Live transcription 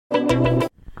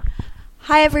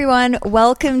Hi everyone,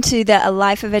 welcome to the A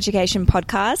Life of Education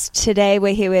podcast. Today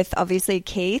we're here with obviously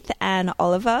Keith and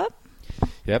Oliver.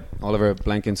 Yep, Oliver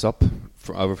Blenkinsop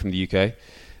over from the UK.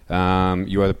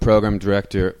 You are the Programme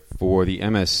Director for the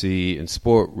MSc in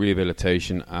Sport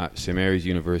Rehabilitation at St Mary's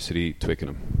University,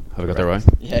 Twickenham. Have I got that right?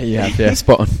 Yeah,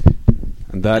 spot on.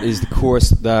 And that is the course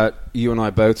that you and I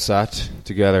both sat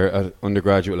together at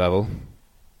undergraduate level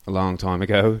a long time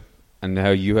ago, and now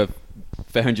you have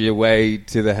found your way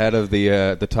to the head of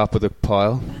the top of the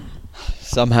pile.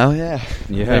 Somehow, yeah.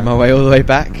 Made my way all the way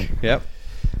back. Yep.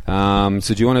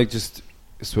 So do you want to just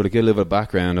sort of get a little bit of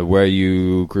background of where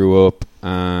you grew up,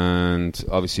 and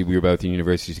obviously we were both in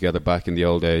university together back in the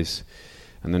old days,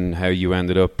 and then how you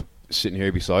ended up sitting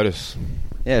here beside us?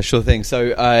 Yeah, sure thing.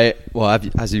 So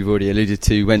as you've already alluded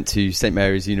to, went to St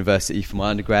Mary's University for my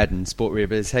undergrad in sport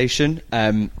rehabilitation.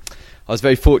 I was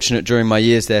very fortunate during my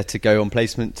years there to go on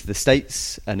placement to the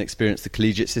States and experience the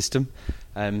collegiate system.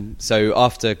 So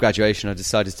after graduation, I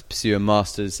decided to pursue a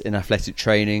master's in athletic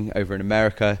training over in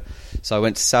America. So I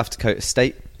went to South Dakota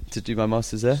State to do my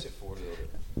master's there.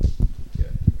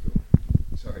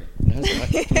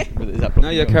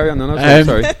 Carry on.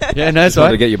 Sorry. Yeah, no, it's all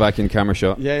right. To get you back in camera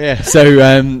shot. Yeah.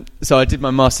 So I did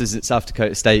my masters at South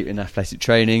Dakota State in athletic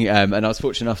training, and I was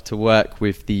fortunate enough to work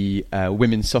with the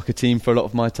women's soccer team for a lot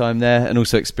of my time there, and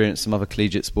also experienced some other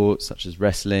collegiate sports such as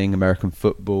wrestling, American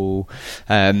football,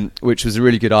 which was a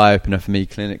really good eye opener for me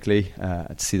clinically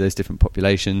to see those different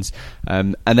populations.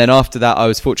 And then after that, I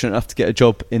was fortunate enough to get a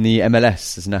job in the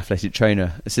MLS as an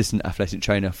assistant athletic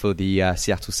trainer for the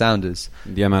Seattle Sounders.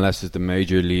 The MLS is the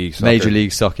Major League Soccer. Major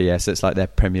League Soccer, yeah. So it's like their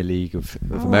Premier League of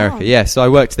America. Wow. Yeah, so I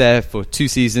worked there for 2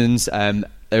 seasons.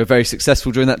 They were very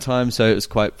successful during that time, so it was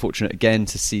quite fortunate again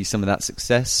to see some of that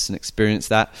success and experience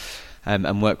that,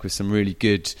 and work with some really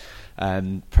good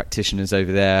practitioners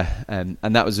over there, and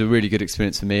that was a really good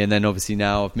experience for me. And then obviously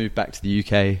now I've moved back to the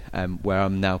UK, where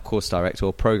I'm now course director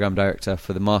or program director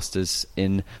for the Masters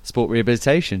in Sport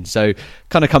Rehabilitation, so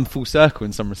kind of come full circle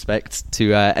in some respects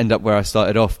to end up where I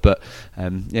started off. But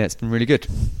it's been really good.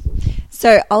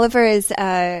 So Oliver is,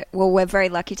 we're very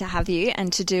lucky to have you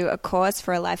and to do a course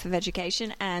for A Life of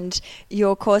Education, and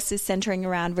your course is centering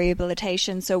around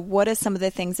rehabilitation. So what are some of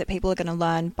the things that people are going to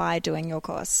learn by doing your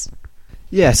course?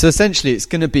 Yeah, so essentially it's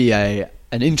going to be an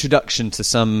introduction to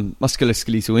some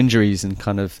musculoskeletal injuries and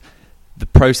kind of the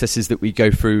processes that we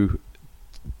go through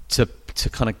to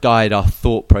kind of guide our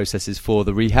thought processes for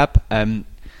the rehab.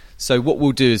 So what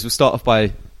we'll do is we'll start off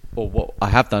by, or what I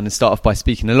have done is start off by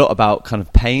speaking a lot about kind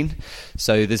of pain.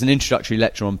 So there's an introductory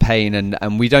lecture on pain,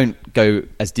 and we don't go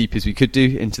as deep as we could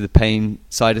do into the pain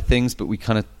side of things, but we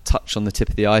kind of touch on the tip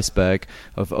of the iceberg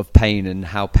of pain and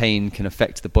how pain can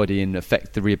affect the body and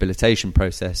affect the rehabilitation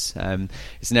process.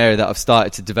 It's an area that I've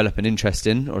started to develop an interest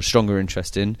in, or a stronger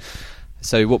interest in.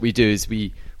 So what we do is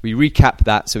we recap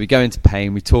that. So we go into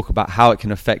pain, we talk about how it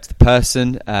can affect the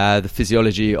person, the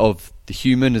physiology of the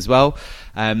human as well,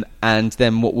 and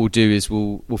then what we'll do is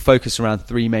we'll focus around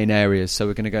 3 main areas. So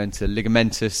we're going to go into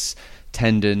ligamentous,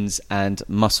 tendons and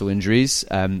muscle injuries,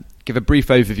 give a brief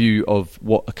overview of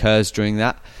what occurs during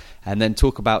that, and then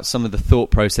talk about some of the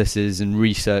thought processes and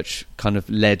research kind of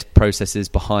led processes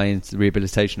behind the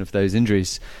rehabilitation of those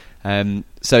injuries.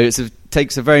 So it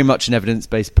takes a very much an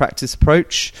evidence-based practice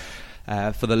approach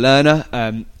for the learner,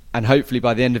 and hopefully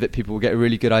by the end of it people will get a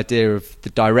really good idea of the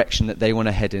direction that they want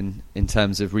to head in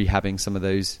terms of rehabbing some of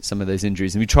those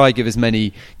injuries. And we try to give as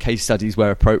many case studies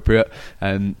where appropriate.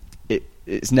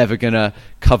 It's never going to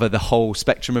cover the whole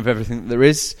spectrum of everything that there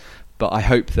is, but I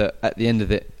hope that at the end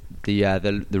of it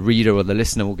the reader or the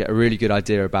listener will get a really good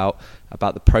idea about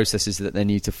the processes that they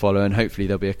need to follow, and hopefully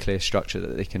there'll be a clear structure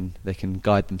that they can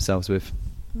guide themselves with.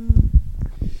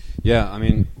 Yeah, I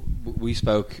mean, we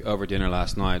spoke over dinner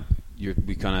last night.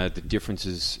 We kind of the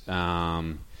differences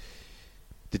that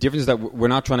we're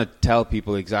not trying to tell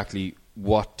people exactly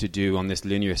what to do on this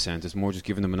linear sense. It's more just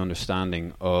giving them an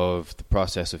understanding of the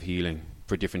process of healing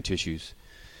for different tissues,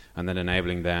 and then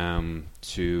enabling them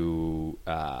to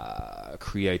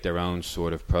create their own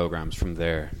sort of programs from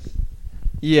there.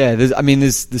 Yeah,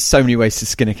 there's so many ways to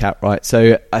skin a cat, right?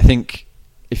 So I think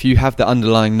if you have the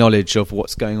underlying knowledge of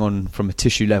what's going on from a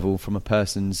tissue level, from a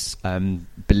person's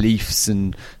beliefs,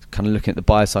 and kind of looking at the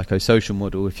biopsychosocial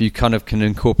model, if you kind of can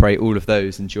incorporate all of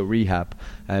those into your rehab,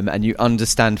 and you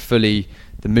understand fully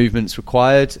the movements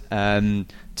required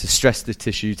to stress the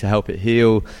tissue to help it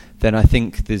heal, then I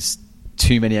think there's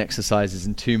too many exercises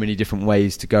and too many different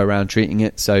ways to go around treating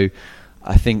it. So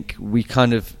I think we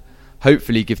kind of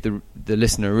hopefully give the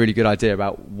listener a really good idea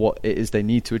about what it is they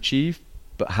need to achieve,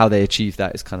 but how they achieve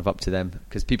that is kind of up to them,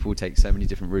 because people will take so many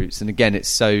different routes, and again, it's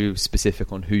so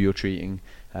specific on who you're treating,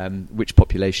 which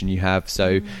population you have.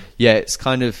 So yeah, it's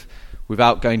kind of,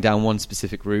 without going down one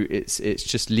specific route, it's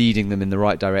just leading them in the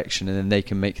right direction, and then they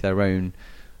can make their own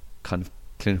kind of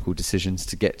clinical decisions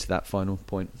to get to that final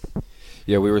point.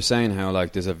 Yeah, we were saying how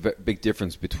like there's a big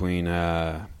difference between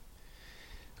kind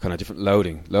of different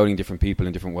loading different people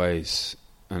in different ways,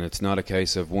 and it's not a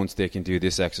case of once they can do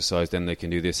this exercise, then they can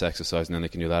do this exercise, and then they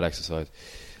can do that exercise,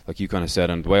 like you kind of said.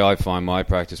 And the way I find my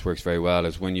practice works very well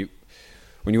is when you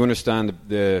understand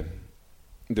the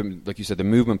like you said, the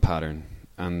movement pattern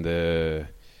and the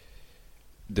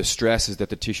stresses that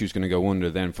the tissue is going to go under.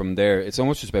 Then from there, it's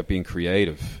almost just about being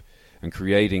creative and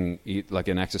creating like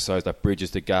an exercise that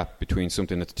bridges the gap between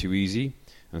something that's too easy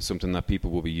and something that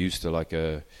people will be used to, like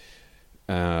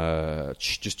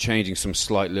just changing some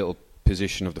slight little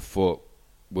position of the foot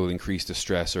will increase the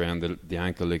stress around the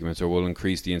ankle ligaments, or will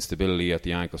increase the instability at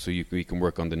the ankle, so you can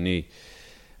work on the knee.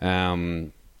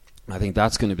 I think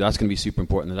that's going to be super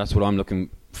important, and that's what I'm looking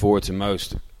forward to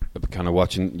most, kind of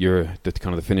watching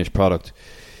the finished product.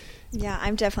 Yeah,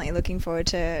 I'm definitely looking forward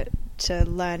to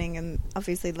learning, and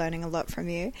obviously learning a lot from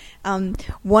you.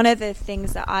 One of the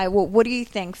things that what do you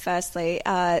think, firstly,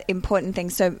 important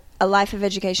things? So a life of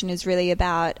education is really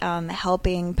about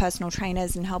helping personal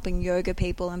trainers and helping yoga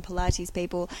people and Pilates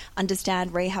people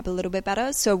understand rehab a little bit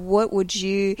better. So what would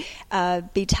you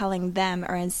be telling them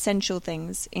are essential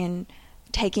things in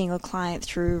taking a client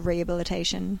through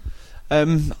rehabilitation? I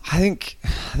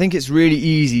think it's really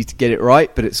easy to get it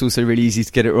right, but it's also really easy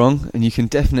to get it wrong, and you can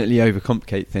definitely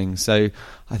overcomplicate things. So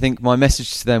I think my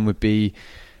message to them would be,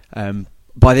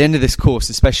 by the end of this course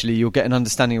especially, you'll get an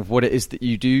understanding of what it is that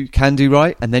you can do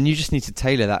right, and then you just need to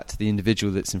tailor that to the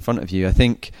individual that's in front of you. I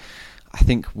think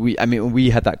we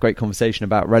had that great conversation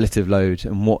about relative load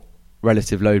and what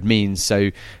relative load means.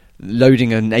 So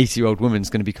loading an 80-year-old woman is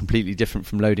going to be completely different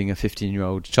from loading a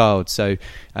 15-year-old child. So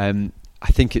I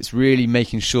think it's really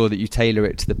making sure that you tailor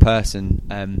it to the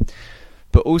person,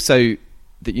 but also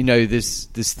that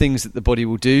there's things that the body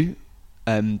will do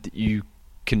that you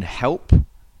can help,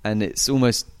 and it's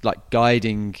almost like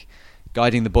guiding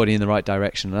the body in the right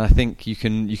direction. And I think you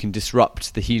can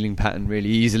disrupt the healing pattern really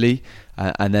easily,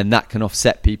 and then that can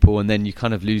offset people, and then you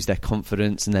kind of lose their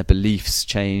confidence and their beliefs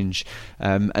change,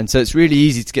 and so it's really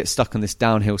easy to get stuck on this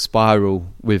downhill spiral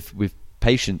with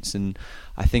patients. And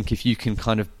I think if you can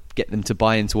kind of get them to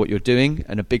buy into what you're doing,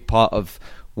 and a big part of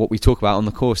what we talk about on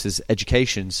the course is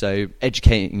education. So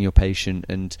educating your patient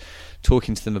and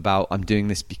talking to them about, I'm doing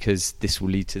this because this will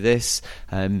lead to this.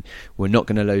 We're not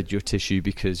going to load your tissue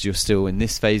because you're still in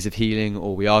this phase of healing,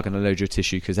 or we are going to load your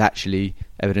tissue because actually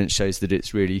evidence shows that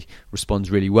it's really responds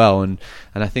really well. And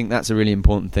I think that's a really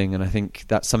important thing, and I think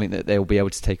that's something that they'll be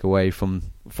able to take away from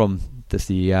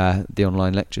the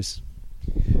online lectures.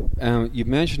 You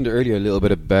mentioned earlier a little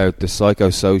bit about the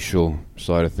psychosocial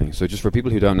side of things. So just for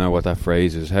people who don't know what that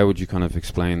phrase is, how would you kind of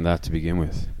explain that to begin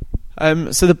with?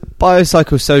 So the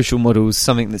biopsychosocial model is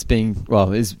something that's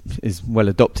is well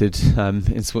adopted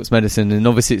in sports medicine, and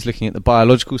obviously it's looking at the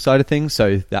biological side of things.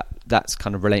 So that's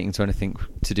kind of relating to anything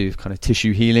to do with kind of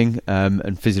tissue healing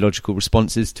and physiological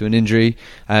responses to an injury,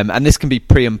 and this can be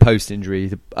pre and post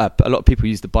injury. A lot of people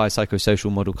use the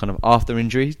biopsychosocial model kind of after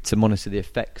injury to monitor the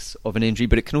effects of an injury,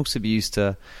 but it can also be used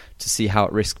to see how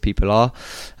at risk people are,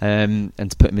 and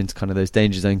to put them into kind of those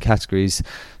danger zone categories.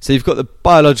 So you've got the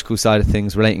biological side of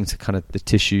things relating to kind of the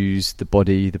tissues, the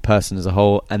body, the person as a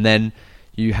whole, and then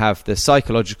you have the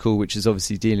psychological, which is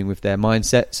obviously dealing with their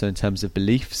mindset. So in terms of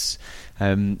beliefs,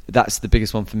 that's the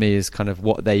biggest one for me, is kind of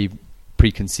what they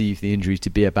preconceive the injury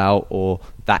to be about, or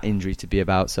that injury to be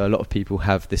about. So a lot of people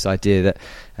have this idea that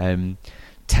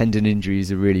tendon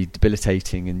injuries are really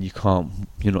debilitating and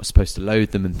you're not supposed to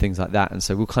load them and things like that, and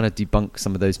so we'll kind of debunk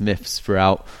some of those myths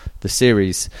throughout the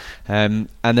series, and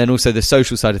then also the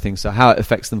social side of things, so how it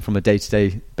affects them from a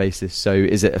day-to-day basis. So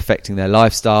is it affecting their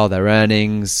lifestyle, their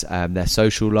earnings, their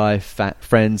social life,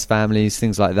 friends, families,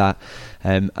 things like that,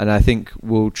 and I think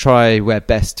we'll try our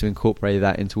best to incorporate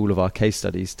that into all of our case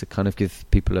studies to kind of give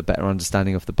people a better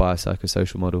understanding of the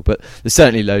biopsychosocial model. But there's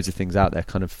certainly loads of things out there,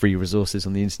 kind of free resources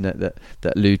on the internet that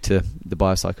allude to the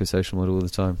biopsychosocial model all the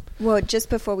time. Well, just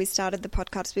before we started the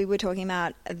podcast, we were talking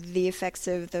about the effects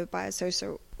of the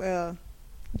biopsychosocial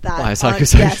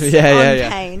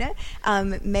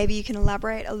pain. Maybe you can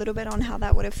elaborate a little bit on how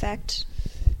that would affect.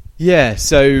 Yeah,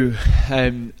 so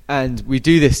and we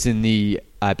do this in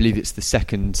I believe it's the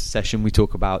second session. We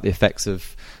talk about the effects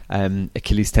of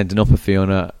Achilles tendinopathy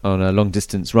on a long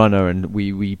distance runner, and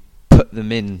we put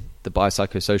them in the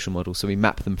biopsychosocial model. So we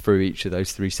map them through each of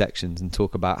those three sections and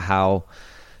talk about how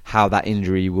how that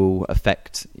injury will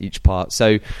affect each part.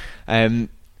 So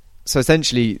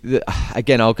essentially,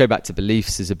 again, I'll go back to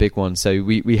beliefs as a big one. So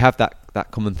we have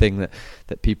that common thing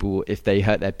that people, if they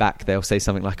hurt their back, they'll say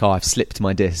something like, "Oh, I've slipped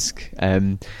my disc,"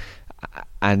 and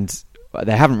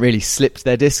they haven't really slipped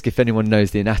their disc. If anyone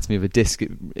knows the anatomy of a disc,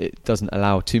 it doesn't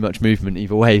allow too much movement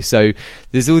either way. So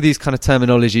there's all these kind of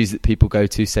terminologies that people go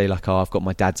to, say like, "Oh, I've got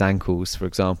my dad's ankles," for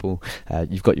example.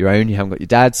 You've got your own, you haven't got your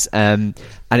dad's. And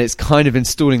it's kind of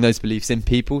installing those beliefs in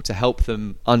people to help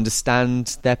them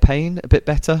understand their pain a bit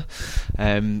better.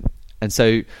 And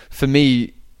so for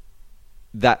me,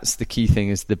 that's the key thing,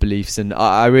 is the beliefs. And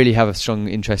I really have a strong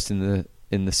interest in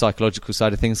the psychological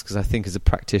side of things, because I think as a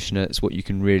practitioner, it's what you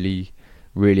can really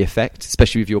affect,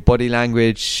 especially with your body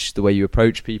language, the way you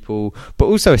approach people, but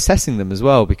also assessing them as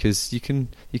well, because you can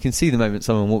see the moment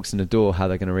someone walks in the door, how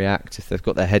they're going to react. If they've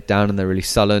got their head down and they're really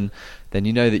sullen, then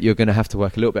you know that you're going to have to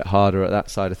work a little bit harder at that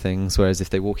side of things. Whereas if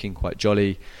they walk in quite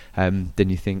jolly, then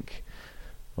you think,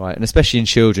 right. And especially in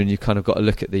children, you've kind of got to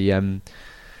look at the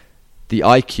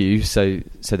IQ,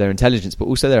 so their intelligence, but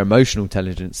also their emotional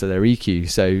intelligence, so their EQ.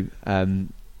 So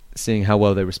seeing how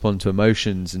well they respond to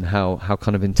emotions and how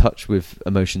kind of in touch with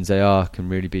emotions they are can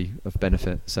really be of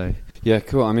benefit. So yeah,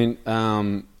 cool. I mean,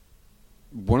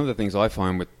 one of the things I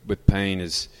find with pain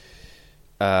is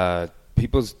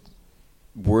people's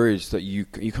words that you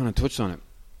kind of touched on it.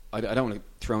 I don't want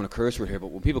to throw in a curse word here, but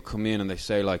when people come in and they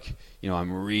say like,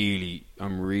 I'm really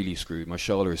screwed, my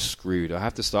shoulder is screwed, I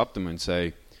have to stop them and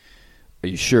say, are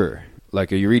you sure?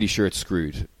 Like, are you really sure it's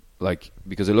screwed? Like,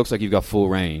 because it looks like you've got full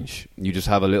range. You just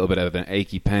have a little bit of an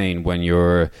achy pain when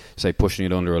you're, say, pushing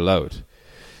it under a load.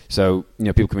 So,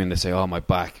 people come in and they say, oh, my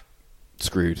back,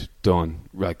 screwed, done.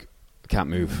 Like, I can't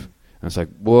move. And it's like,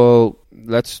 well,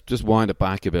 let's just wind it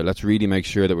back a bit. Let's really make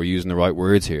sure that we're using the right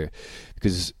words here.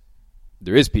 Because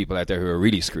there is people out there who are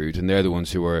really screwed, and they're the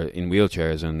ones who are in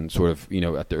wheelchairs and sort of,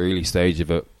 at the early stage of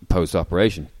a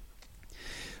post-operation.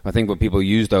 I think when people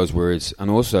use those words, and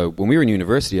also when we were in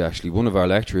university, actually, one of our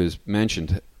lecturers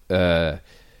mentioned the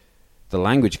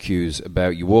language cues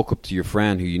about you walk up to your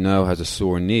friend who you know has a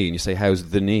sore knee and you say,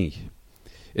 how's the knee?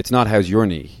 It's not how's your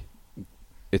knee.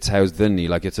 It's how's the knee.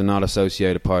 Like, it's a not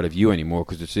associated part of you anymore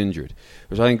because it's injured.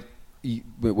 Whereas I think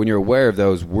when you're aware of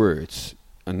those words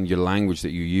and your language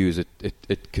that you use,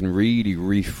 it can really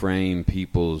reframe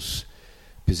people's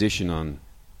position on,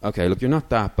 okay, look, you're not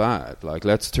that bad. Like,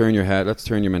 let's turn your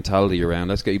mentality around.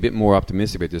 Let's get you a bit more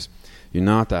optimistic about this. You're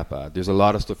not that bad. There's a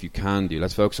lot of stuff you can do.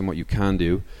 Let's focus on what you can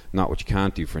do, not what you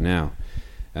can't do for now.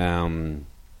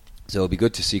 So it'll be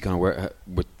good to see kind of where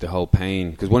with the whole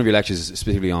pain, because one of your lectures is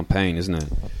specifically on pain, isn't it?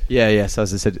 Yeah. So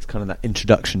as I said, it's kind of that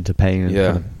introduction to pain, and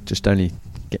kind of just only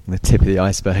getting the tip of the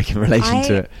iceberg in relation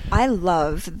to it. I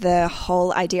love the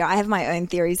whole idea. I have my own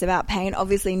theories about pain.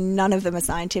 Obviously, none of them are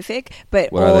scientific,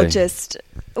 but what all just...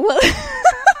 Well,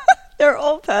 they're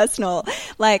all personal.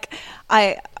 Like,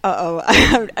 I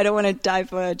don't want to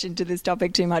diverge into this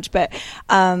topic too much, but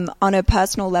on a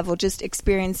personal level, just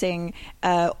experiencing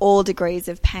all degrees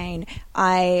of pain,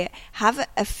 I have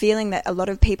a feeling that a lot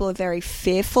of people are very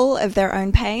fearful of their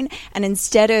own pain, and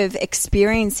instead of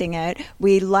experiencing it,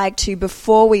 we like to,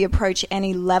 before we approach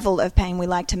any level of pain, we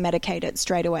like to medicate it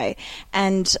straight away.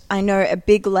 And I know a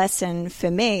big lesson for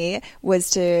me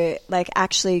was to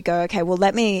actually go, okay, well,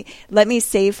 let me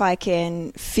see if I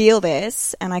can feel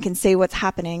this and I can see what's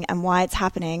happening and why it's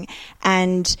happening,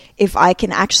 and if I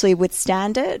can actually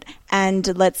withstand it,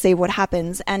 and let's see what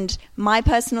happens. And my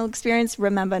personal experience,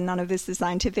 remember, none of this is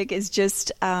scientific, is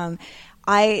just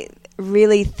I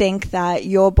really think that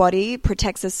your body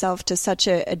protects itself to such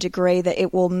a degree that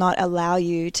it will not allow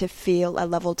you to feel a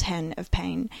level 10 of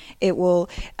pain. It will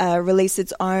release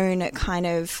its own kind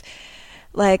of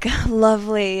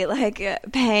lovely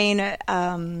pain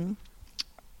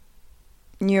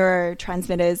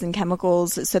neurotransmitters and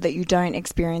chemicals, so that you don't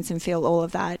experience and feel all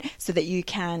of that, so that you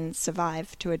can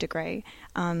survive to a degree.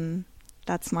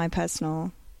 That's my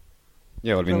personal...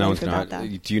 Yeah, well, I mean, no one's going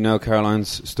to... Do you know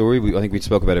Caroline's story? I think we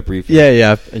spoke about it briefly.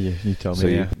 Yeah. You told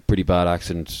me, yeah. Pretty bad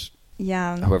accident.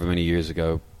 Yeah. However many years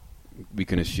ago. We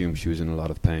can assume she was in a lot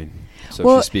of pain.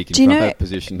 So she's speaking from that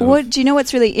position. Do you know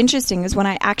what's really interesting is when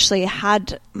I actually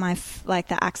had my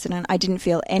the accident, I didn't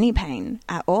feel any pain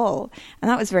at all,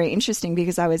 and that was very interesting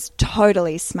because I was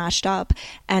totally smashed up.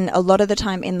 And a lot of the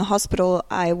time in the hospital,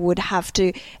 I would have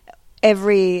to.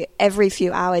 every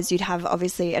few hours you'd have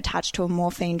obviously attached to a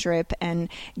morphine drip and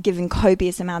given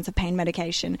copious amounts of pain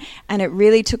medication. And it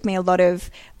really took me a lot of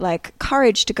like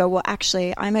courage to go, well,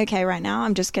 actually, I'm okay right now.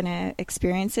 I'm just going to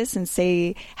experience this and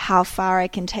see how far I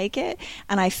can take it.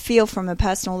 And I feel from a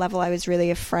personal level, I was really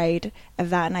afraid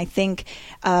of that. And I think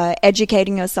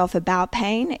educating yourself about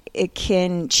pain, it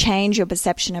can change your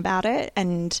perception about it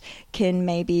and can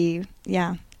maybe,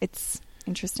 it's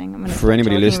interesting. I'm for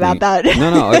anybody listening about that.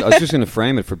 No, I was just going to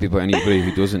frame it for anybody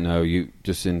who doesn't know. You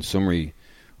just in summary,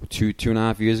 two and a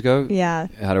half years ago,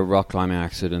 had a rock climbing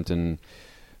accident and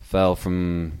fell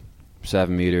from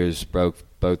 7 meters, broke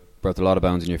a lot of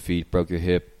bones in your feet, broke your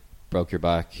hip, broke your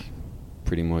back,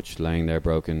 pretty much laying there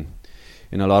broken,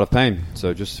 in a lot of pain.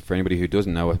 So just for anybody who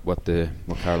doesn't know what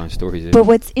Caroline's story is. But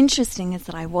what's interesting is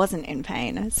that I wasn't in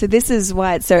pain. So this is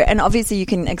why it's so, and obviously you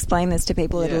can explain this to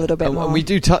people a little bit more. And we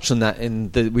do touch on that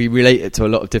we relate it to a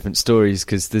lot of different stories,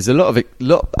 because there's a lot of it.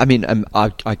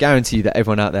 I guarantee you that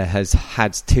everyone out there has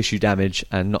had tissue damage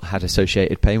and not had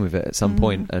associated pain with it at some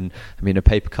point. And I mean, a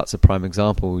paper cut's a prime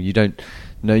example. You don't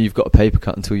know you've got a paper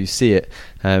cut until you see it.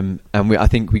 I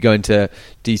think we go into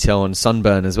detail on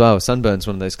sunburn as well. Sunburn's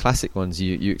one of those classic ones.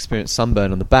 You experience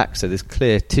sunburn on the back, so there's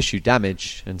clear tissue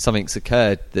damage and something's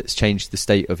occurred that's changed the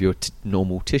state of your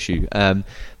normal tissue.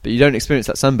 But you don't experience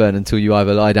that sunburn until you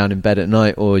either lie down in bed at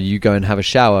night or you go and have a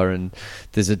shower, and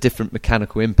there's a different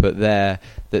mechanical input there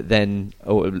that then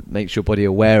makes your body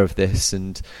aware of this.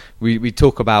 And we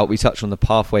touch on the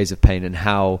pathways of pain and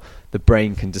how the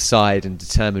brain can decide and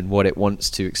determine what it wants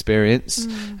to experience,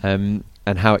 and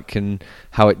how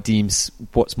it deems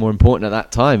what's more important at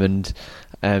that time.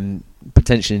 And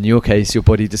potentially in your case, your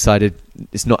body decided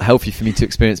it's not healthy for me to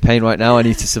experience pain right now. I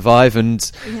need to survive,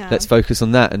 and let's focus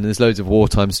on that. And there's loads of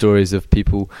wartime stories of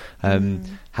people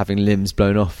having limbs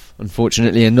blown off,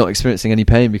 unfortunately, and not experiencing any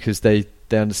pain because they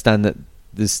understand that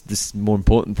there's more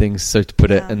important things, so to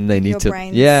put it, and they need to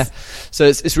so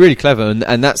it's really clever,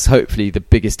 and that's hopefully the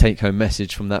biggest take home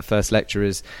message from that first lecture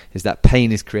is that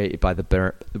pain is created by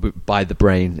the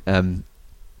brain.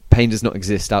 Pain does not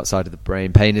exist outside of the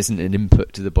brain. Pain isn't an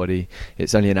input to the body,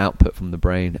 it's only an output from the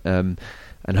brain. And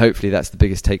hopefully that's the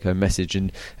biggest take home message,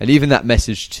 and even that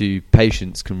message to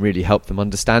patients can really help them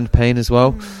understand pain as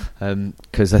well,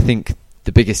 because I think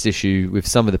the biggest issue with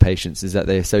some of the patients is that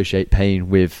they associate pain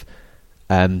with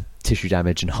tissue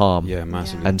damage and harm. Yeah,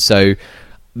 massively. And so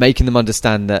making them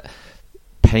understand that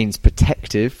pain's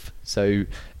protective, so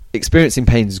experiencing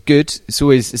pain is good.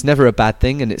 It's never a bad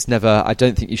thing, and I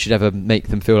don't think you should ever make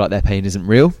them feel like their pain isn't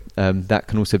real. That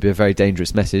can also be a very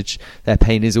dangerous message. Their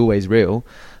pain is always real.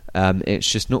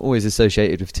 It's just not always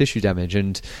associated with tissue damage,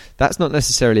 and that's not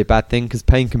necessarily a bad thing, because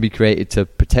pain can be created to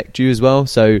protect you as well.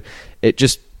 So it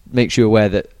just makes you aware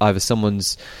that either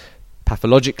someone's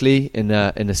pathologically in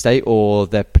a state, or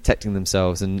they're protecting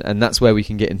themselves, and that's where we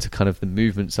can get into kind of the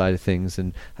movement side of things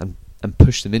and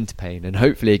push them into pain, and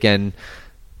hopefully again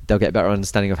they'll get a better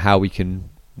understanding of how we can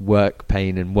work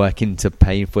pain and work into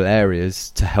painful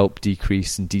areas to help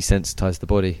decrease and desensitize the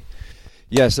body.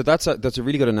 Yeah, so that's a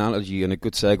really good analogy and a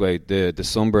good segue, the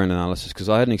sunburn analysis, because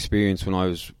I had an experience when I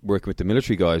was working with the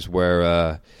military guys where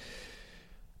I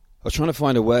was trying to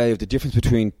find a way of the difference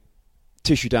between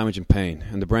tissue damage and pain,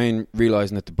 and the brain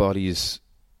realizing that the body is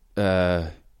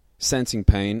sensing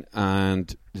pain,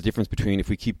 and the difference between if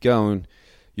we keep going,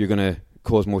 you're going to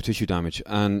cause more tissue damage.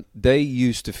 And they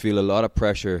used to feel a lot of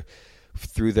pressure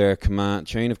through their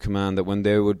chain of command, that when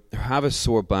they would have a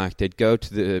sore back, they'd go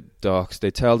to the docs,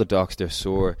 they'd tell the docs they're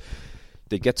sore,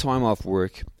 they'd get time off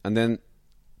work, and then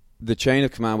the chain of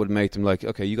command would make them like,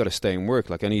 okay, you got to stay and work.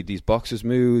 Like, I need these boxes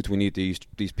moved. We need these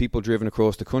people driven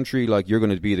across the country. Like, you're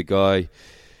going to be the guy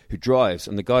who drives.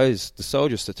 And the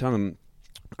soldiers, to tell him,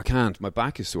 I can't. My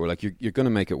back is sore. Like, you're going to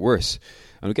make it worse.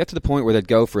 And we get to the point where they'd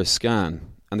go for a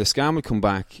scan, and the scan would come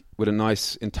back with a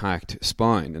nice intact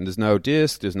spine, and there's no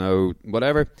disc, there's no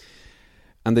whatever.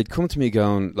 And they'd come to me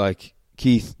going like,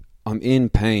 Keith, I'm in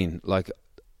pain. Like,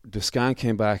 the scan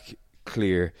came back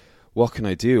clear. What can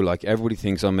I do? Like, everybody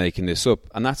thinks I'm making this up,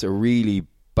 and that's a really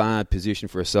bad position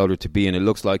for a soldier to be in. It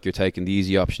looks like you're taking the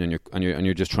easy option, and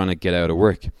you're just trying to get out of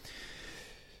work.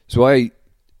 So I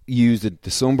used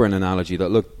the sunburn analogy that,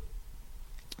 look,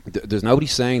 there's nobody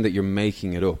saying that you're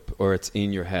making it up or it's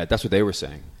in your head. That's what they were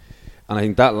saying. And I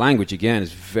think that language, again,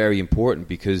 is very important,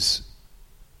 because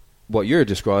what you're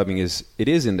describing is it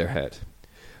is in their head.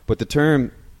 But the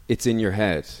term "it's in your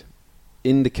head"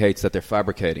 indicates that they're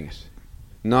fabricating it,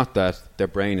 not that their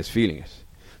brain is feeling it.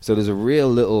 So there's a real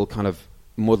little kind of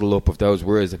muddle up of those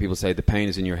words that people say the pain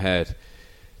is in your head.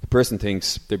 the person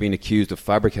thinks they're being accused of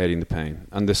fabricating the pain.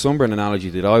 And the sunburn analogy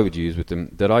that I would use with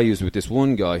them, that I used with this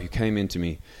one guy who came into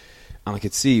me, and I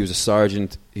could see he was a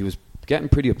sergeant. He was getting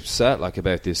pretty upset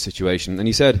about this situation. And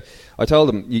he said, I told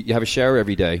him, you have a shower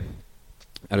every day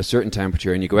at a certain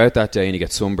temperature, and you go out that day and you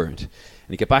get sunburned. And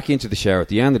you get back into the shower at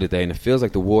the end of the day, and it feels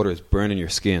like the water is burning your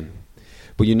skin.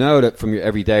 But you know that from your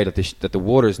everyday that the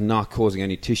water is not causing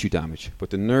any tissue damage.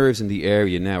 But the nerves in the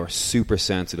area now are super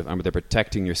sensitive, and they're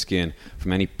protecting your skin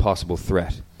from any possible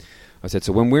threat. I said,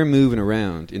 so when we're moving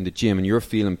around in the gym and you're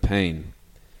feeling pain,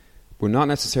 we're not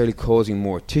necessarily causing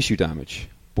more tissue damage,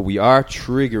 but we are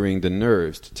triggering the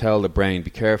nerves to tell the brain, be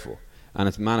careful. And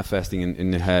it's manifesting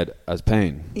in the head as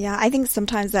pain. Yeah, I think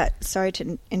sometimes that, sorry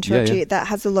to interrupt you, that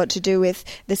has a lot to do with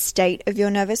the state of your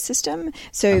nervous system.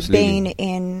 So Absolutely. being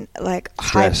in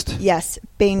stressed.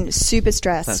 Being super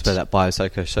stressed. That's where that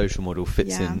biopsychosocial model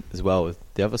fits in as well with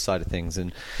the other side of things.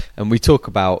 And we talk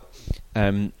about,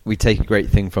 we take a great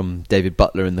thing from David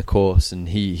Butler in the course, and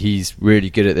he's really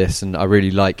good at this, and I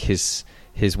really like his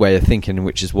way of thinking,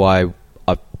 which is why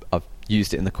I've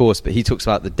used it in the course. But he talks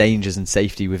about the dangers and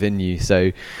safety within you.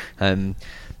 So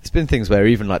there's been things where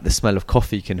even like the smell of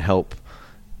coffee can help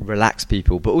relax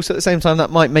people, but also at the same time that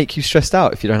might make you stressed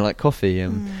out if you don't like coffee.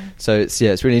 So it's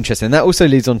really interesting. And that also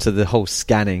leads on to the whole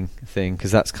scanning thing,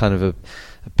 because that's kind of a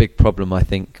big problem I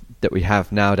think that we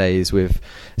have nowadays, with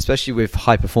especially with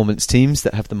high performance teams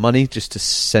that have the money just to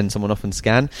send someone off and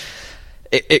scan.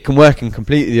 It can work in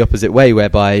completely the opposite way,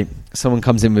 whereby someone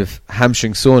comes in with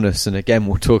hamstring soreness, and again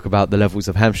we'll talk about the levels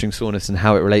of hamstring soreness and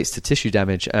how it relates to tissue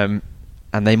damage, and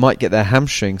they might get their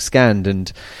hamstring scanned,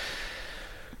 and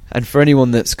for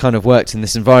anyone that's kind of worked in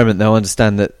this environment, they'll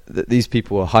understand that these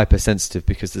people are hypersensitive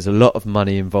because there's a lot of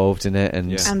money involved in it,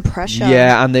 and pressure.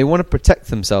 Yeah, and they want to protect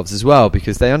themselves as well,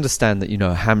 because they understand that, you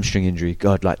know, a hamstring injury,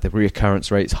 God, like the reoccurrence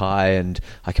rate's high, and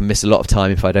I can miss a lot of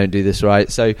time if I don't do this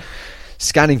right. So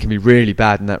scanning can be really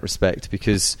bad in that respect,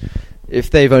 because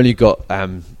if they've only got,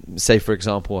 say for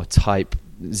example, a type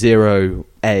 0A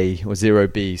or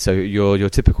 0B, so your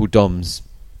typical DOMs,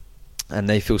 and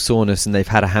they feel soreness and they've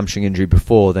had a hamstring injury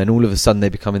before, then all of a sudden they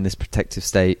become in this protective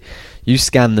state. You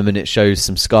scan them and it shows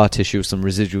some scar tissue, some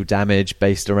residual damage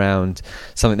based around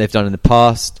something they've done in the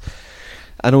past,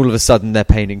 and all of a sudden their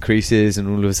pain increases, and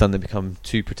all of a sudden they become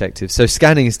too protective. So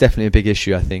scanning is definitely a big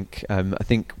issue, I think. I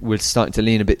think we're starting to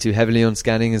lean a bit too heavily on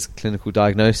scanning as clinical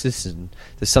diagnosis, and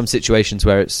there's some situations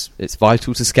where it's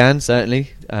vital to scan,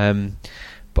 certainly.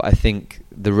 But I think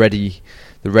the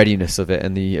readiness of it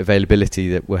and the availability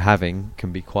that we're having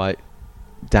can be quite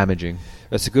damaging.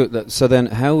 That's a good. So then,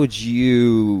 how would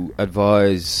you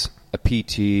advise a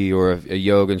PT or a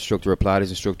yoga instructor or a Pilates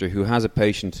instructor who has a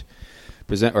patient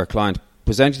or a client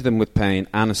presenting them with pain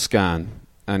and a scan,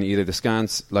 and either the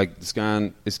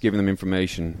scan is giving them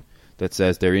information that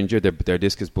says they're injured, their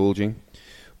disc is bulging,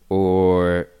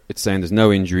 or it's saying there's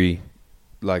no injury,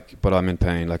 but I'm in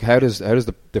pain. Like, how do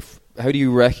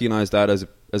you recognize that as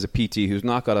a PT who's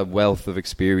not got a wealth of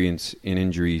experience in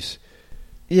injuries?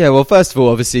 Yeah, well, first of all,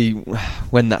 obviously,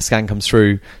 when that scan comes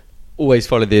through, always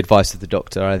follow the advice of the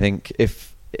doctor. I think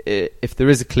if there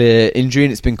is a clear injury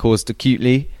and it's been caused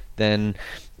acutely, then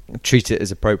treat it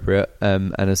as appropriate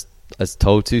and as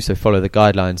told to, so follow the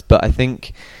guidelines. But I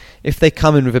think if they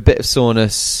come in with a bit of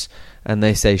soreness and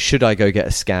they say, should I go get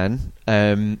a scan?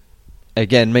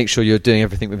 Again, make sure you're doing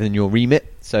everything within your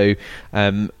remit. So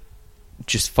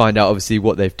just find out obviously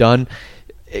what they've done.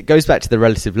 It goes back to the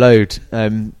relative load.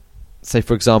 Say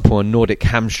for example, a Nordic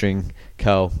hamstring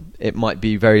curl, it might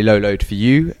be very low load for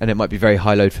you and it might be very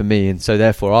high load for me, and so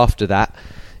therefore after that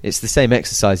it's the same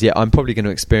exercise, yet I'm probably going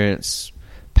to experience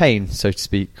pain, so to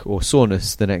speak, or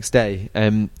soreness the next day.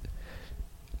 And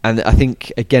I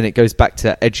think again it goes back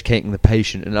to educating the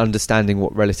patient and understanding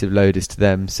what relative load is to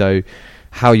them. So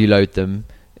how you load them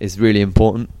is really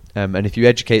important. And if you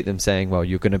educate them saying, well,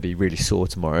 you're going to be really sore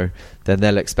tomorrow, then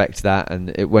they'll expect that and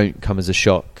it won't come as a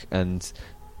shock, and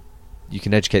you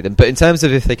can educate them. But in terms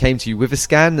of if they came to you with a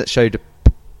scan that showed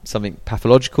something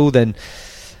pathological, then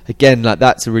again, like,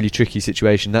 that's a really tricky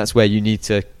situation. That's where you need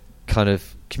to kind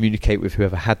of communicate with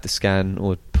whoever had the scan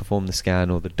or performed the scan,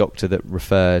 or the doctor that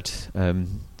referred,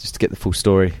 just to get the full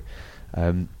story,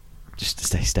 just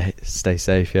to stay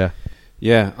safe.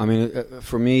 Yeah, I mean,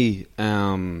 for me,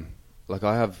 like,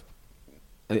 I have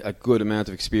a good amount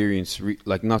of experience,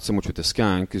 like, not so much with the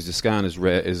scan, because the scan is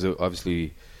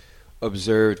obviously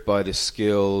observed by the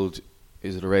skilled,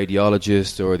 is it a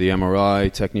radiologist or the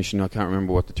MRI technician? I can't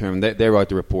remember what the term. They write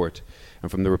the report, and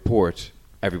from the report,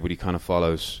 everybody kind of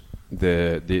follows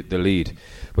the lead.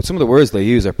 But some of the words they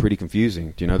use are pretty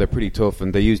confusing. You know, they're pretty tough,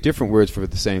 and they use different words for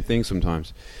the same thing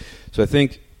sometimes. So I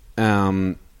think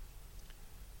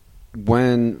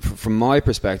from my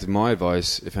perspective, my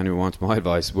advice, if anyone wants my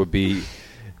advice, would be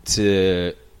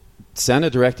to send a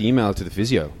direct email to the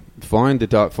physio. Find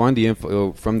the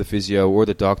info from the physio or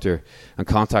the doctor and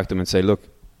contact them and say, look,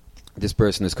 this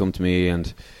person has come to me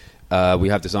and we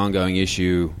have this ongoing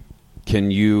issue.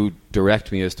 Can you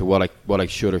direct me as to what I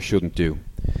should or shouldn't do?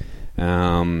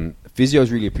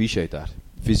 Physios really appreciate that.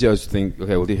 Physios think,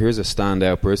 okay, well, here's a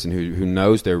standout person who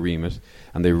knows their remit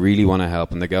and they really want to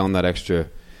help and they go on that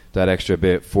extra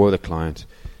bit for the client.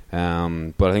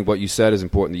 But I think what you said is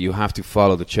important, that you have to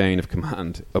follow the chain of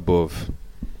command above.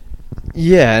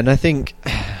 Yeah, and I think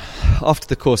after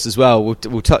the course as well,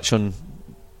 we'll touch on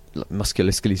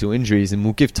musculoskeletal injuries and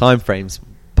we'll give timeframes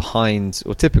behind,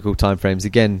 or typical timeframes.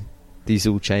 Again, these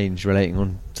all change relating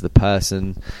on to the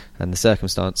person and the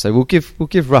circumstance. So we'll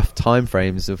give rough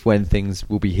timeframes of when things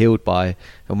will be healed by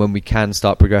and when we can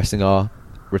start progressing our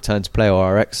return to play or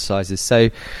our exercises. So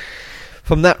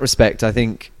from that respect, I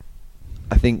think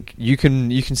you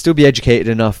can still be educated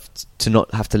enough to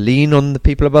not have to lean on the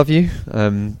people above you.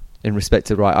 In respect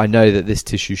to, right, I know that this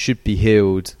tissue should be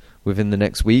healed within the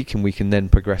next week, and we can then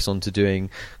progress on to doing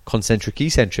concentric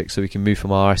eccentric, so we can move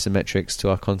from our isometrics to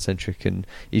our concentric and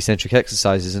eccentric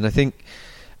exercises. And I think,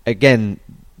 again,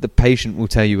 the patient will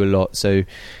tell you a lot. So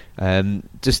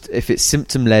just if it's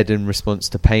symptom led in response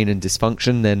to pain and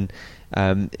dysfunction, then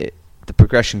the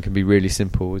progression can be really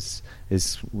simple.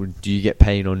 Do you get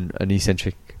pain on an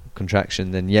eccentric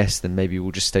contraction? Then yes, then maybe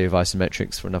we'll just stay with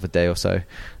isometrics for another day or so.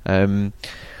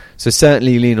 So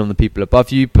certainly lean on the people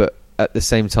above you, but at the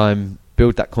same time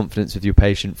build that confidence with your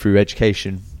patient through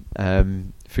education,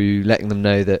 through letting them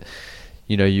know that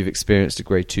you've experienced a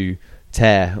grade 2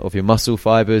 tear of your muscle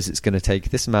fibers. It's going to take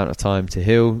this amount of time to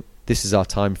heal. This is our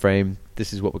time frame.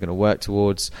 This is what we're going to work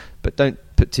towards. But don't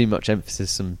put too much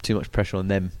emphasis and too much pressure on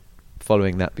them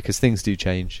following that, because things do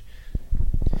change.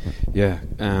 Yeah.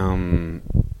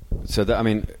 So that, I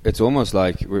mean, it's almost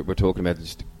like we're talking about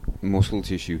just muscle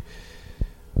tissue,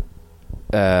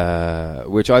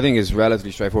 which I think is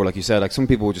relatively straightforward. Like you said, like some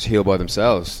people will just heal by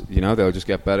themselves. They'll just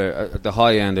get better. The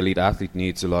high-end elite athlete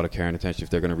needs a lot of care and attention if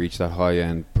they're going to reach that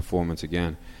high-end performance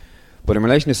again. But in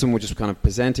relation to someone just kind of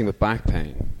presenting with back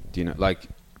pain, like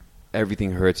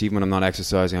everything hurts, even when I'm not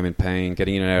exercising, I'm in pain.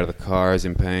 Getting in and out of the car is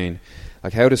in pain.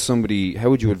 Like, how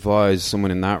would you advise someone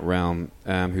in that realm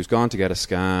who's gone to get a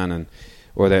scan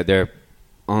or they're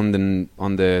on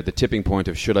the tipping point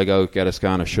of, should I go get a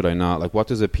scan or should I not? Like, what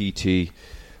does a PT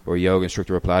or yoga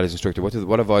instructor or Pilates instructor,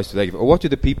 what advice do they give? Or what do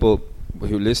the people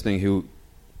who are listening who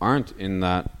aren't in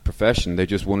that profession, they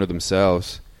just wonder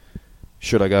themselves,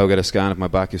 should I go get a scan if my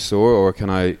back is sore, or can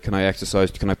I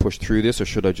exercise, can I push through this, or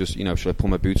should I just, should I pull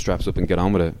my bootstraps up and get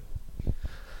on with it?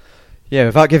 Yeah,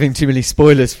 without giving too many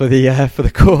spoilers for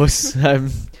the course. I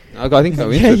think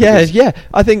that yeah.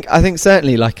 I think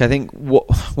certainly. Like, I think what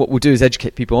we'll do is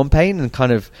educate people on pain and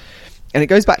kind of, and it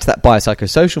goes back to that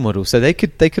biopsychosocial model. So they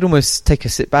could almost take a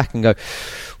sit back and go,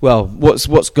 well,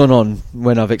 what's gone on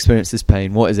when I've experienced this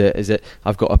pain? What is it? Is it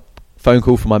I've got a phone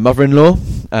call from my mother-in-law?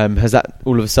 Has that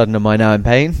all of a sudden, am I now in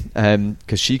pain?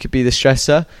 Because she could be the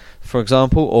stressor, for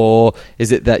example, or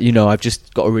is it that I've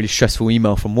just got a really stressful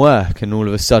email from work and all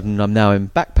of a sudden I'm now in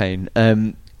back pain?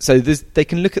 So they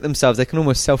can look at themselves. They can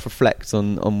almost self-reflect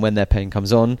on when their pain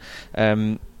comes on.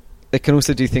 They can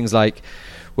also do things like,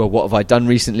 well, what have I done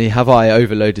recently? Have I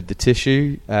overloaded the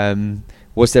tissue?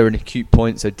 Was there an acute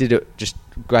point? So did it just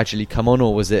gradually come on,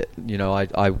 or was it,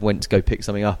 I went to go pick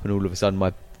something up and all of a sudden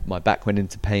my back went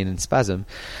into pain and spasm?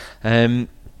 And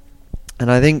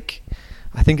I think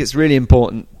it's really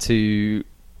important to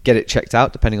get it checked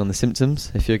out depending on the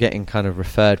symptoms. If you're getting kind of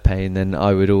referred pain, then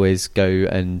I would always go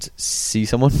and see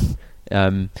someone.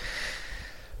 But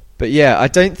yeah, I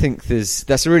don't think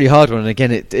that's a really hard one. And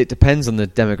again, it depends on the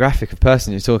demographic of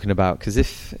person you're talking about. Because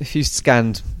if you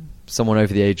scanned someone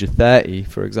over the age of 30,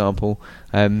 for example,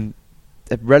 they're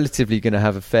relatively going to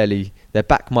have their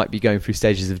back might be going through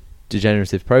stages of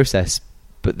degenerative process,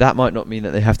 but that might not mean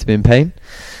that they have to be in pain.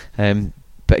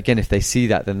 But again, if they see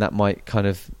that, then that might kind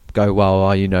of go,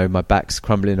 well, my back's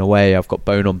crumbling away, I've got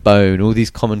bone on bone, all these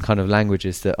common kind of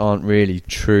languages that aren't really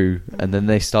true, and then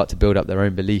they start to build up their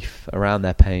own belief around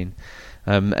their pain.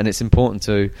 And it's important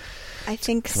to, I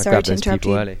think, sorry to interrupt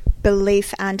you,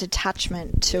 belief and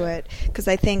attachment to it, because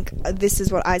I think this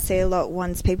is what I say a lot.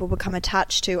 Once people become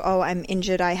attached to, I'm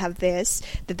injured, I have this,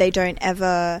 that they don't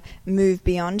ever move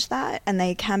beyond that, and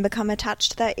they can become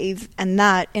attached to that, and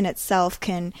that in itself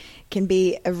can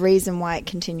be a reason why it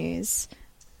continues.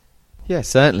 Yeah,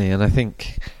 certainly, and I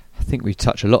think we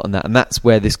touch a lot on that, and that's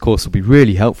where this course will be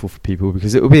really helpful for people,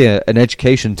 because it will be an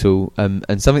education tool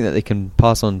and something that they can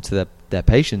pass on to their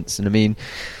patients. And I mean,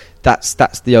 that's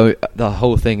the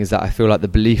whole thing, is that I feel like the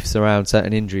beliefs around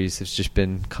certain injuries has just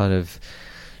been kind of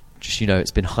just,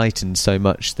 it's been heightened so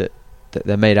much that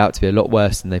they're made out to be a lot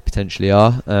worse than they potentially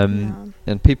are.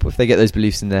 And people, if they get those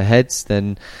beliefs in their heads,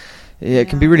 then it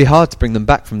can be really hard to bring them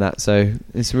back from that. So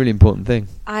it's a really important thing.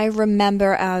 I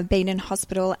remember being in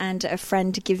hospital and a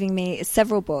friend giving me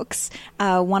several books.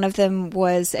 One of them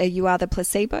was You Are the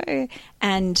Placebo.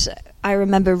 And I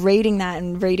remember reading that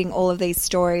and reading all of these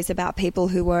stories about people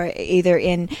who were either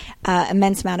in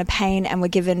immense amount of pain and were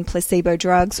given placebo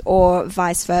drugs, or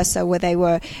vice versa, where they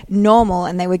were normal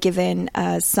and they were given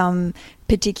some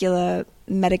particular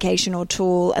medication or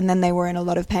tool, and then they were in a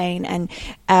lot of pain, and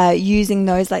using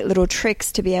those like little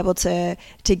tricks to be able to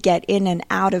get in and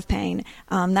out of pain.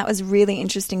 That was really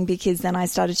interesting, because then I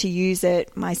started to use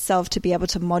it myself to be able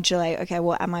to modulate, okay,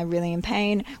 well, am I really in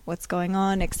pain? What's going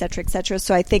on? Et cetera, et cetera.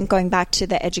 So I think going back to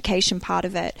the education part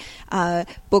of it,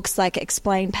 books like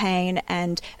Explain Pain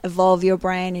and Evolve Your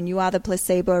Brain and You Are the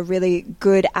Placebo are really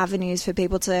good avenues for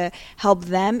people to help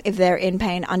them, if they're in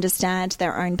pain, understand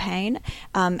their own pain,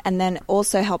 and then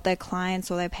also help their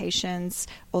clients or their patients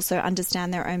also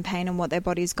understand their own pain and what their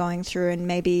body's going through, and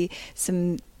maybe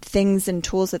some things and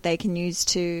tools that they can use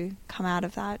to come out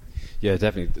of that. Yeah,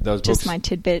 definitely. Those just books, my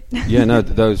tidbit. Yeah, no,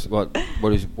 those what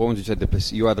one did you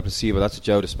say? You Are the Placebo. That's a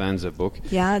Joe Dispenza book.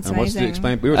 Yeah, it's and amazing. What's the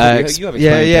Explain? You have Explain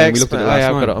Pain. We looked at it last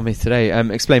I've night. got it on me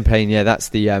today. Explain Pain. Yeah, that's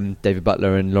the David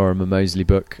Butler and Lorimer Moseley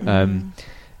book.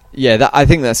 Yeah, I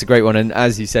think that's a great one. And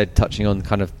as you said, touching on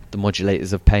kind of the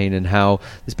modulators of pain, and how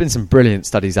there's been some brilliant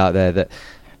studies out there that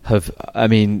have,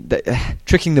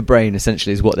 tricking the brain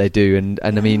essentially is what they do. And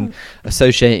I mean,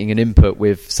 associating an input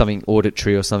with something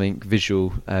auditory or something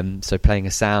visual, so playing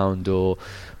a sound or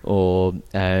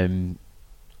looking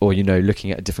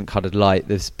at a different coloured light.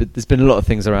 There's been a lot of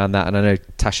things around that, and I know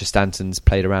Tasha Stanton's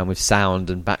played around with sound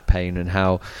and back pain, and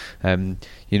how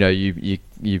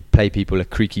you play people a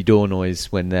creaky door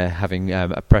noise when they're having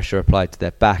a pressure applied to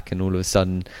their back, and all of a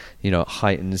sudden it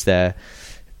heightens their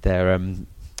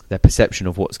perception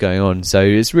of what's going on. So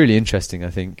it's really interesting, I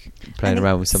think, playing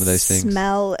around with some of those things.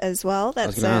 Smell as well. I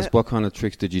was going to ask, what kind of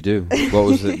tricks did you do? What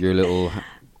was it, your little...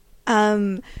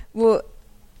 Well,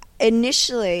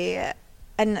 initially...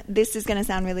 And this is going to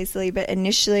sound really silly, but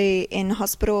initially in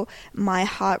hospital, my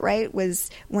heart rate was,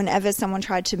 whenever someone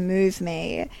tried to move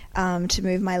me, to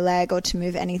move my leg or to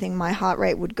move anything, my heart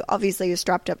rate would, obviously you're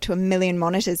strapped up to 1 million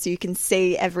monitors so you can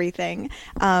see everything,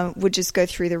 would just go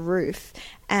through the roof.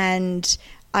 And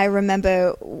I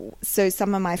remember, so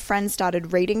some of my friends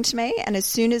started reading to me, and as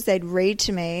soon as they'd read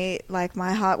to me, like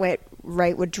my heart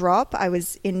rate would drop. I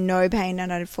was in no pain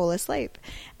and I'd fall asleep.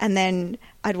 And then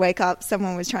I'd wake up,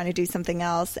 someone was trying to do something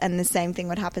else, and the same thing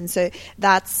would happen. So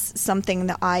that's something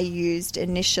that I used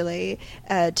initially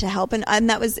to help. And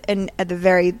that was at the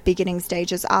very beginning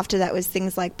stages. After that was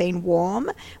things like being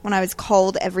warm. When I was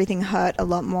cold, everything hurt a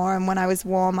lot more. And when I was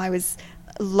warm, I was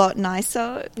a lot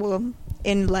nicer. Well,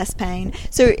 in less pain.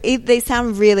 So they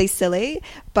sound really silly,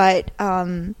 but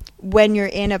when you're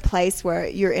in a place where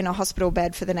you're in a hospital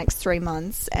bed for the next 3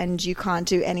 months and you can't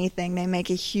do anything, they make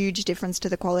a huge difference to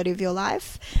the quality of your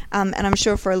life. And I'm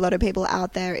sure for a lot of people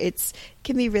out there, it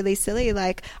can be really silly.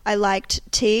 Like, I liked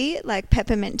tea, like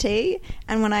peppermint tea,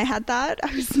 and when I had that,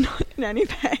 I was not in any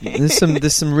pain.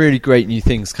 There's some really great new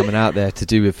things coming out there to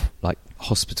do with like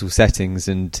hospital settings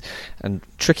and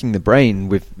tricking the brain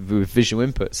with visual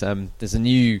inputs. There's a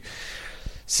new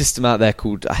system out there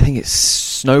called, I think it's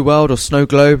Snow World or Snow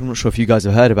Globe. I'm not sure if you guys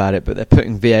have heard about it, but they're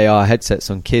putting VAR headsets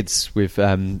on kids with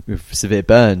severe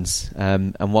burns,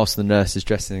 and whilst the nurse is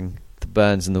dressing the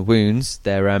burns and the wounds,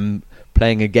 they're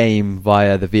playing a game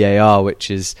via the VAR,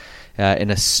 which is in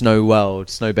a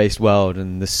snow-based world,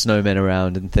 and the snowmen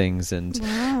around and things, and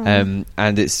wow.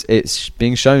 And it's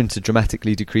being shown to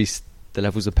dramatically decrease the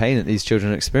levels of pain that these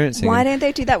children are experiencing. Why don't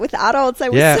they do that with adults?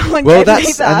 Someone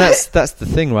that's the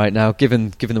thing right now.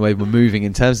 Given the way we're moving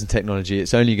in terms of technology,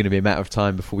 it's only going to be a matter of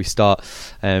time before we start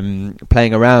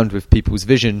playing around with people's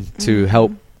vision to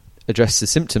help address the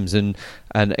symptoms, and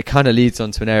it kind of leads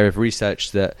on to an area of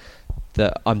research that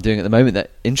I'm doing at the moment that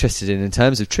I'm interested in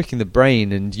terms of tricking the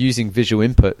brain and using visual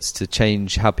inputs to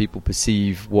change how people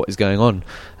perceive what is going on.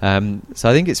 So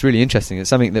I think it's really interesting. It's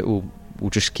something that will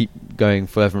just keep going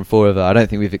further and further. I don't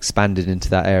think we've expanded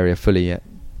into that area fully yet.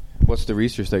 What's the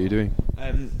research that you're doing?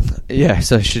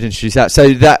 So I should introduce that.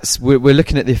 So we're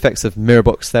looking at the effects of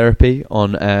Mirabox therapy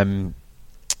on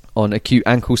acute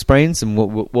ankle sprains, and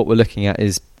what we're looking at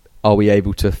is, are we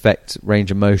able to affect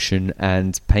range of motion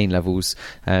and pain levels?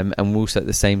 And we're also at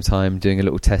the same time doing a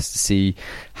little test to see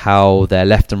how their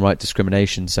left and right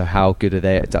discrimination, so how good are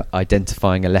they at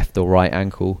identifying a left or right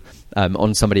ankle,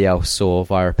 on somebody else or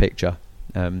via a picture.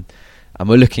 And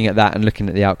we're looking at that and looking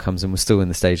at the outcomes, and we're still in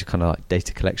the stage of kind of like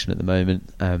data collection at the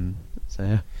moment. So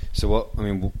yeah.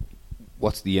 So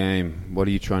what's the aim? What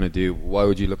are you trying to do? Why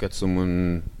would you look at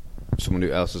someone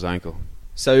else's ankle?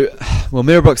 So, well,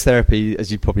 mirror box therapy,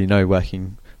 as you probably know,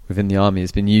 working within the army,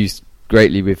 has been used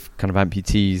greatly with kind of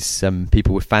amputees,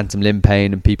 people with phantom limb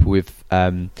pain, and people with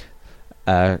chronic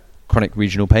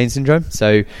regional pain syndrome.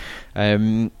 So,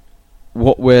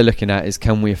 what we're looking at is,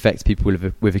 can we affect people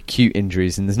with acute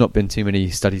injuries? And there's not been too many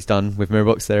studies done with mirror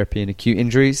box therapy in acute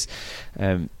injuries,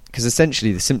 because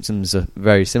essentially the symptoms are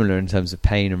very similar in terms of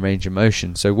pain and range of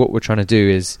motion. So what we're trying to do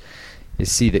is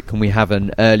see that, can we have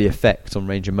an early effect on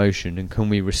range of motion, and can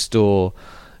we restore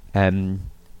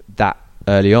that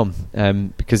early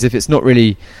on? Because if it's not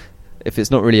really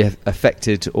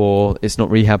affected, or it's not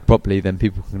rehabbed properly, then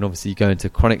people can obviously go into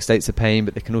chronic states of pain,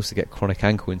 but they can also get chronic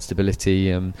ankle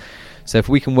instability. So if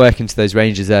we can work into those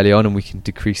ranges early on, and we can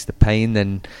decrease the pain,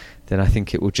 then I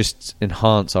think it will just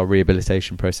enhance our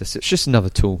rehabilitation process. It's just another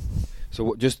tool.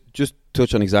 So just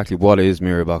touch on exactly what is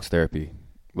mirror box therapy.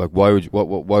 Like, why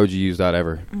would you use that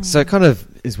ever? So it kind of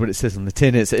is what it says on the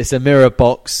tin. It's a mirror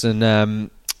box, and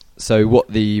so what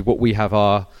we have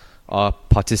our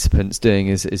participants doing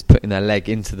is putting their leg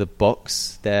into the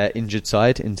box, their injured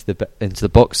side into the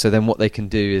box. So then what they can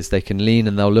do is they can lean,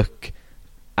 and they'll look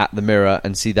at the mirror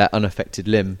and see their unaffected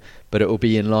limb, but it will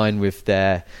be in line with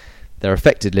their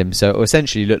affected limb. So it will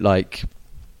essentially look like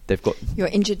they've got your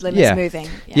injured limb is moving.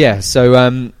 Yeah.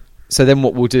 So then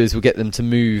what we'll do is we'll get them to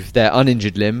move their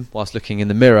uninjured limb whilst looking in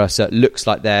the mirror. So it looks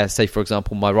like they're, say for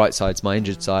example, my right side's my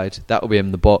injured side. That will be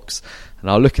in the box,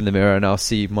 and I'll look in the mirror and I'll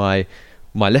see my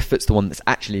left foot's the one that's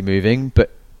actually moving,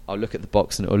 but I'll look at the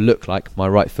box and it will look like my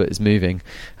right foot is moving.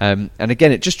 And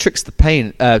again, it just tricks the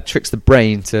brain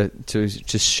to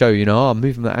just show, I'm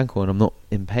moving that ankle and I'm not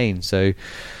in pain. So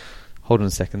hold on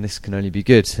a second, this can only be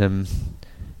good.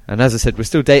 And as I said, we're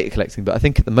still data collecting, but I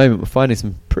think at the moment we're finding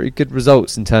some pretty good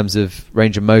results in terms of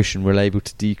range of motion. We're able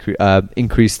to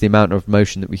increase the amount of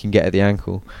motion that we can get at the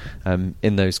ankle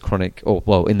in those chronic,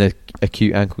 in the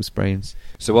acute ankle sprains.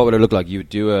 So what would it look like? You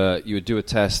would do a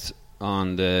test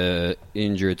on the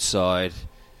injured side,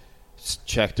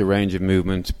 check the range of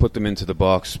movement, put them into the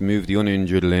box, move the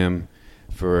uninjured limb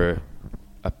for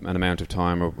an amount of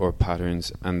time or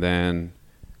patterns, and then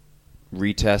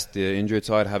retest the injured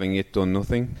side, having it done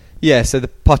nothing? Yeah, so the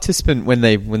participant, when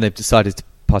they've decided to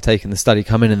partake in the study,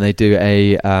 come in and they do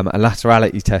a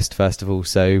laterality test first of all.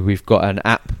 So we've got an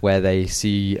app where they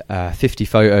see 50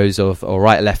 photos of a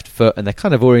right, left foot, and they're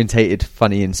kind of orientated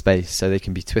funny in space, so they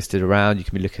can be twisted around. You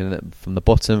can be looking at them from the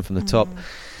bottom, from the top,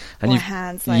 and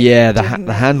hands.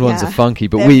 The hand ones are funky,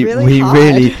 but They're we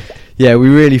really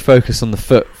really focus on the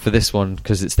foot for this one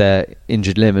because it's their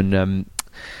injured limb.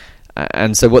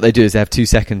 And so what they do is they have 2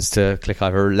 seconds to click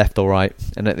either left or right,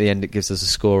 and at the end it gives us a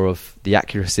score of the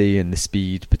accuracy and the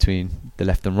speed between the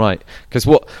left and right. Because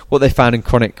what they found in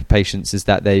chronic patients is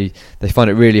that they find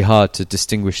it really hard to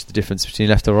distinguish the difference between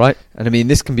left or right. And I mean,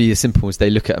 this can be as simple as they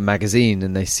look at a magazine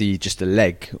and they see just a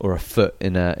leg or a foot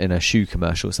in a shoe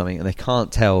commercial or something, and they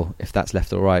can't tell if that's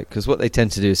left or right, because what they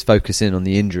tend to do is focus in on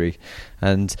the injury,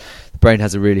 and the brain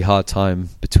has a really hard time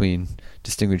between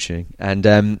distinguishing.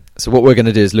 And so what we're going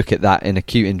to do is look at that in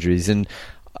acute injuries, and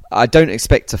I don't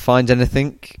expect to find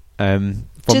anything from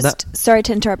that. Sorry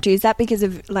to interrupt you, is that because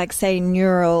of, like, say,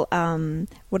 neural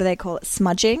what do they call it,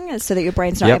 smudging, so that your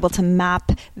brain's not able to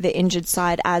map the injured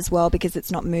side as well because it's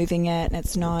not moving it and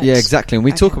it's not... Yeah, exactly. And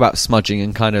we talk about smudging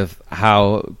and kind of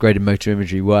how graded motor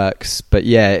imagery works, but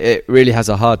yeah, it really has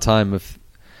a hard time of...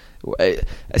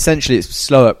 Essentially it's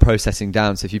slow at processing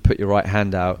down. So if you put your right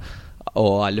hand out,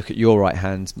 or I look at your right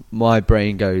hand, my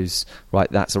brain goes,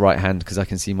 right, that's a right hand because I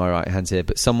can see my right hand here.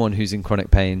 But someone who's in chronic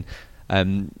pain,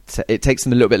 it takes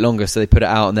them a little bit longer, so they put it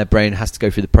out and their brain has to go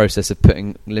through the process of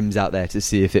putting limbs out there to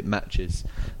see if it matches.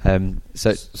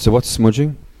 So what's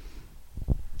smudging?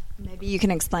 Maybe you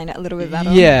can explain it a little bit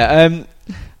better. Yeah,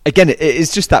 again,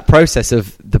 it's just that process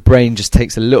of the brain just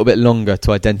takes a little bit longer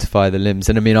to identify the limbs.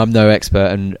 And I mean, I'm no expert,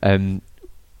 and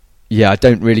I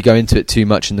don't really go into it too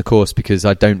much in the course because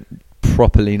I don't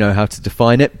properly know how to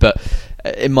define it, but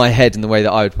in my head, and the way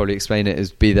that I would probably explain it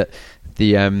is be that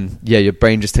your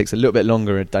brain just takes a little bit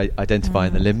longer at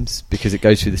identifying the limbs because it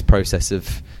goes through this process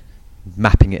of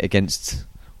mapping it against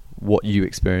what you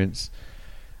experience.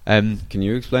 Can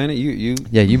you explain it?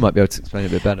 You might be able to explain it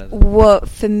a bit better. Well,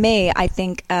 for me, I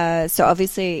think so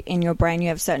obviously in your brain you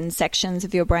have certain sections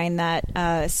of your brain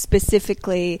that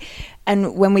specifically,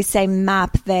 and when we say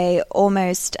map, they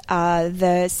almost are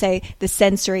the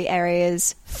sensory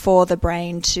areas for the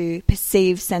brain to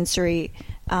perceive sensory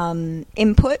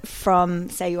input from,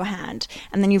 say, your hand.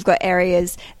 And then you've got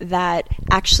areas that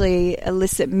actually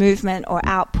elicit movement or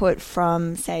output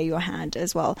from, say, your hand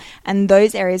as well. And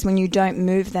those areas, when you don't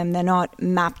move them, they're not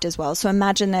mapped as well. So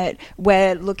imagine that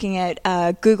we're looking at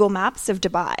Google Maps of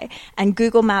Dubai, and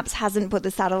Google Maps hasn't put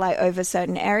the satellite over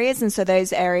certain areas, and so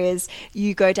those areas,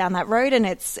 you go down that road and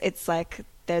it's like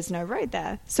there's no road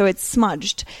there, so it's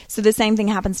smudged. So the same thing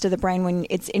happens to the brain when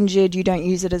it's injured. You don't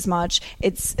use it as much.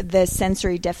 It's the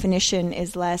sensory definition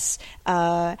is less,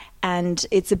 and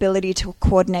its ability to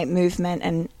coordinate movement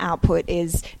and output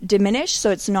is diminished.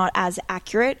 So it's not as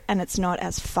accurate and it's not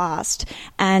as fast.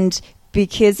 And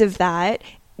because of that,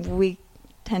 we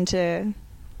tend to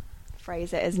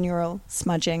phrase it as neural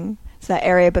smudging. So that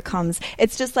area becomes,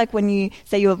 it's just like when you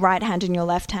say your right hand and your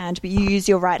left hand, but you use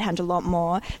your right hand a lot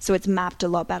more, so it's mapped a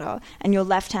lot better. And your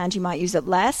left hand, you might use it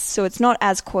less, so it's not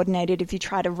as coordinated. If you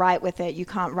try to write with it, you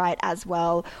can't write as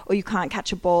well, or you can't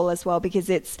catch a ball as well, because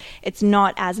it's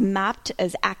not as mapped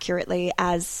as accurately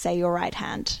as, say, your right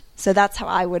hand. So that's how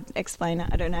I would explain it.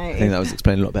 I don't know. I think that was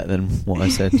explained a lot better than what I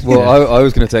said. Well, I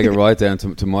was going to take it right down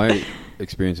to my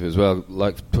experience of it as well,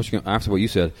 like touching after what you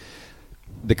said.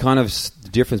 The kind of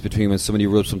difference between when somebody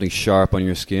rubs something sharp on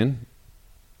your skin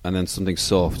and then something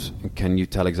soft, can you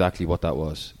tell exactly what that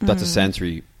was? That's a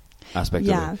sensory aspect of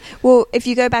it. Yeah. Well, if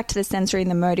you go back to the sensory and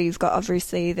the motor, you've got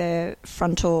obviously the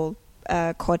frontal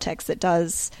cortex that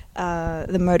does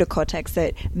the motor cortex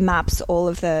that maps all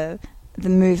of the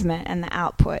movement and the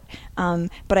output.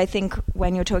 But I think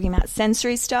when you're talking about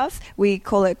sensory stuff, we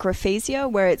call it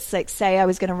graphisia, where it's like, say I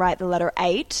was going to write the letter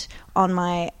 8 on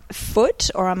my foot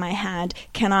or on my hand.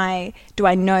 Do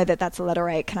I know that that's a letter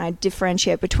 8? Can I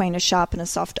differentiate between a sharp and a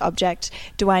soft object?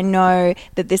 Do I know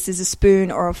that this is a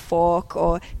spoon or a fork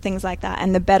or things like that?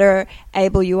 And the better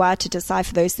able you are to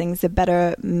decipher those things, the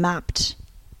better mapped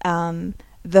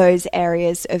those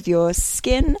areas of your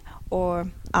skin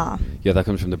Yeah, that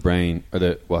comes from the brain, or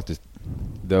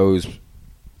those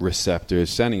receptors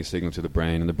sending a signal to the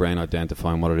brain, and the brain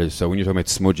identifying what it is. So when you're talking about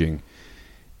smudging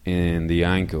in the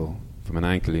ankle from an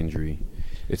ankle injury,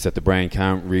 it's that the brain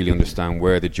can't really understand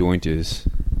where the joint is.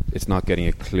 It's not getting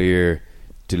a clear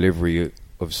delivery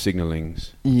of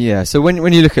signalings. Yeah, so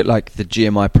when you look at like the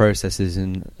GMI processes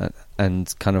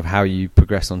and kind of how you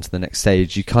progress onto the next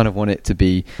stage, you kind of want to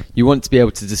be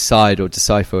able to decide or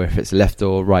decipher if it's left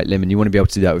or right limb, and you want to be able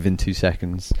to do that within 2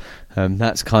 seconds.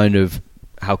 That's kind of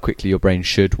how quickly your brain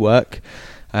should work.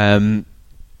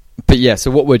 But yeah, so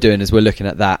what we're doing is we're looking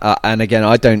at that. And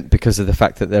again, because of the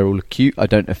fact that they're all acute, I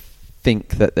don't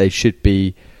think that they should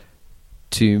be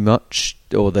too much,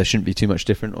 or there shouldn't be too much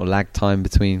different or lag time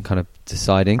between kind of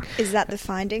deciding. Is that the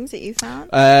findings that you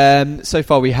found? So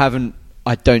far we haven't,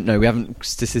 I don't know, we haven't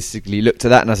statistically looked at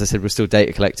that, and as I said, we're still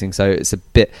data collecting, so it's a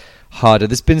bit harder.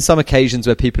 There's been some occasions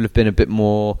where people have been a bit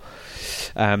more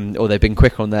or they've been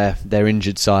quicker on their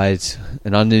injured side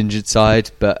and uninjured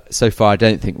side, but so far I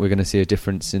don't think we're going to see a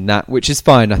difference in that, which is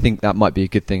fine. I think that might be a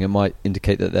good thing. It might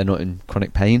indicate that they're not in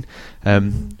chronic pain,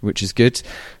 which is good.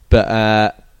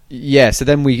 But yeah, so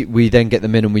then we then get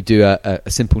them in and we do a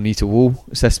simple knee to wall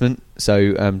assessment,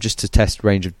 so just to test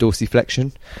range of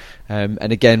dorsiflexion.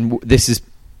 And again, this is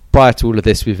prior to all of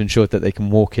this, we've ensured that they can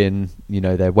walk in,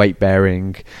 they're weight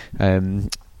bearing,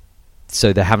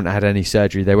 so they haven't had any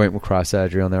surgery. They won't require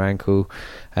surgery on their ankle.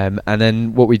 And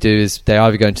then what we do is they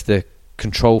either go into the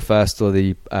control first or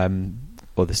the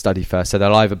study first. So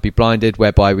they'll either be blinded,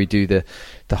 whereby we do the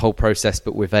whole process,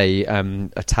 but with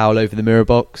a towel over the mirror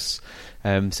box.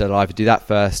 So they'll either do that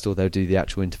first, or they'll do the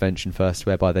actual intervention first,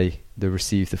 whereby they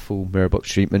receive the full mirror box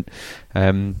treatment.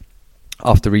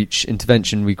 After each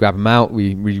intervention, we grab them out,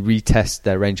 we retest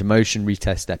their range of motion,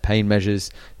 retest their pain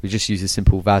measures. We just use a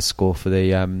simple VAS score for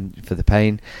the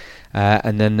pain,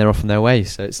 and then they're off on their way.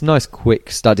 So it's a nice,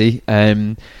 quick study.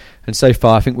 And so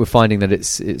far, I think we're finding that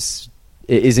it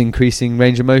is increasing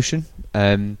range of motion.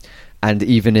 And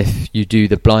even if you do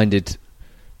the blinded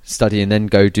study and then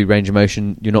go do range of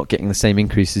motion, you're not getting the same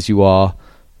increase as you are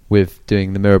with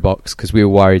doing the mirror box, because we were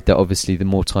worried that obviously the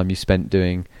more time you spent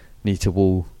doing knee to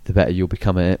wall, the better you'll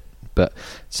become at it. But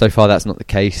so far that's not the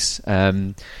case.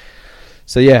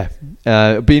 So yeah,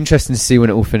 it'll be interesting to see when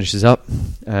it all finishes up.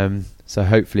 So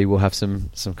hopefully we'll have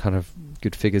some kind of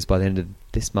good figures by the end of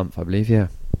this month, I believe. Yeah.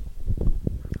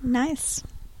 Nice.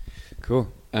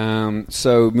 Cool.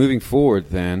 So moving forward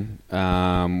then,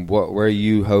 where are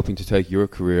you hoping to take your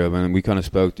career? I mean, we kind of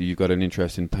spoke that you've got an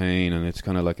interest in pain, and it's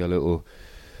kind of like a little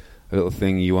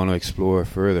thing you want to explore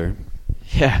further.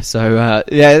 Yeah, so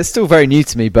it's still very new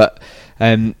to me, but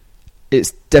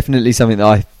it's definitely something that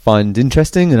I find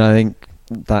interesting, and I think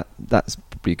that's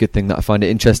probably a good thing that I find it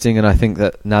interesting, and I think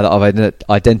that now that I've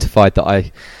identified that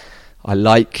I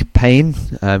like pain,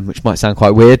 which might sound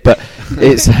quite weird, but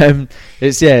it's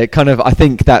kind of, I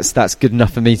think that's good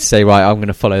enough for me to say, right, I'm going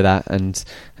to follow that and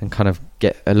kind of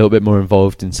get a little bit more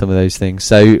involved in some of those things.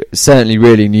 So certainly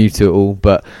really new to it all,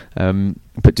 but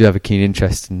do have a keen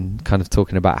interest in kind of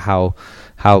talking about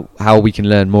how we can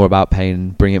learn more about pain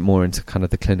and bring it more into kind of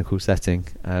the clinical setting.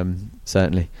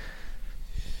 Certainly.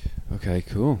 Okay,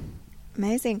 cool.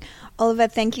 Amazing. Oliver,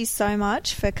 thank you so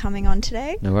much for coming on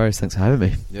today. No worries, thanks for having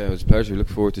me. Yeah, it was a pleasure. Look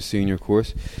forward to seeing your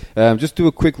course. Just do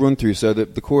a quick run through. So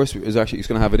the course is actually, it's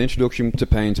going to have an introduction to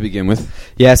pain to begin with.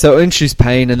 Yeah, so I'll introduce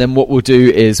pain, and then what we'll do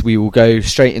is we will go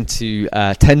straight into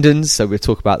tendons. So we'll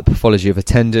talk about the pathology of a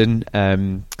tendon,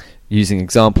 using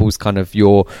examples, kind of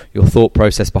your thought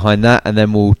process behind that, and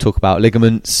then we'll talk about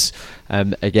ligaments,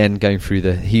 again going through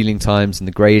the healing times and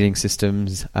the grading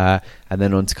systems, and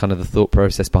then on to kind of the thought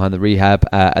process behind the rehab,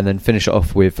 and then finish it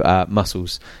off with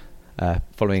muscles,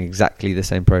 following exactly the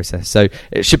same process. So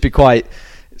it should be quite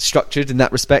structured in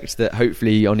that respect, that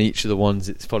hopefully on each of the ones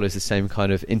it follows the same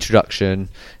kind of introduction,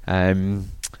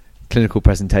 clinical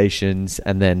presentations,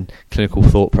 and then clinical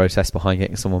thought process behind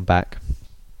getting someone back.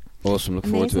 Awesome, look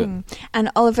forward to it.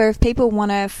 And Oliver, if people want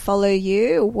to follow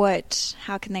you,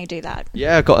 how can they do that?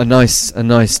 Yeah, I've got a nice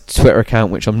Twitter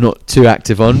account which I'm not too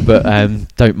active on, but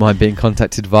don't mind being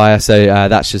contacted via. So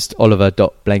that's just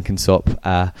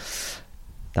oliver.blenkinsop.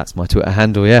 That's my Twitter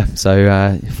handle. Yeah,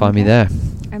 so find me there.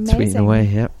 Amazing. Tweeting away.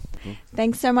 Yeah.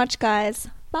 Thanks so much, guys.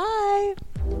 Bye.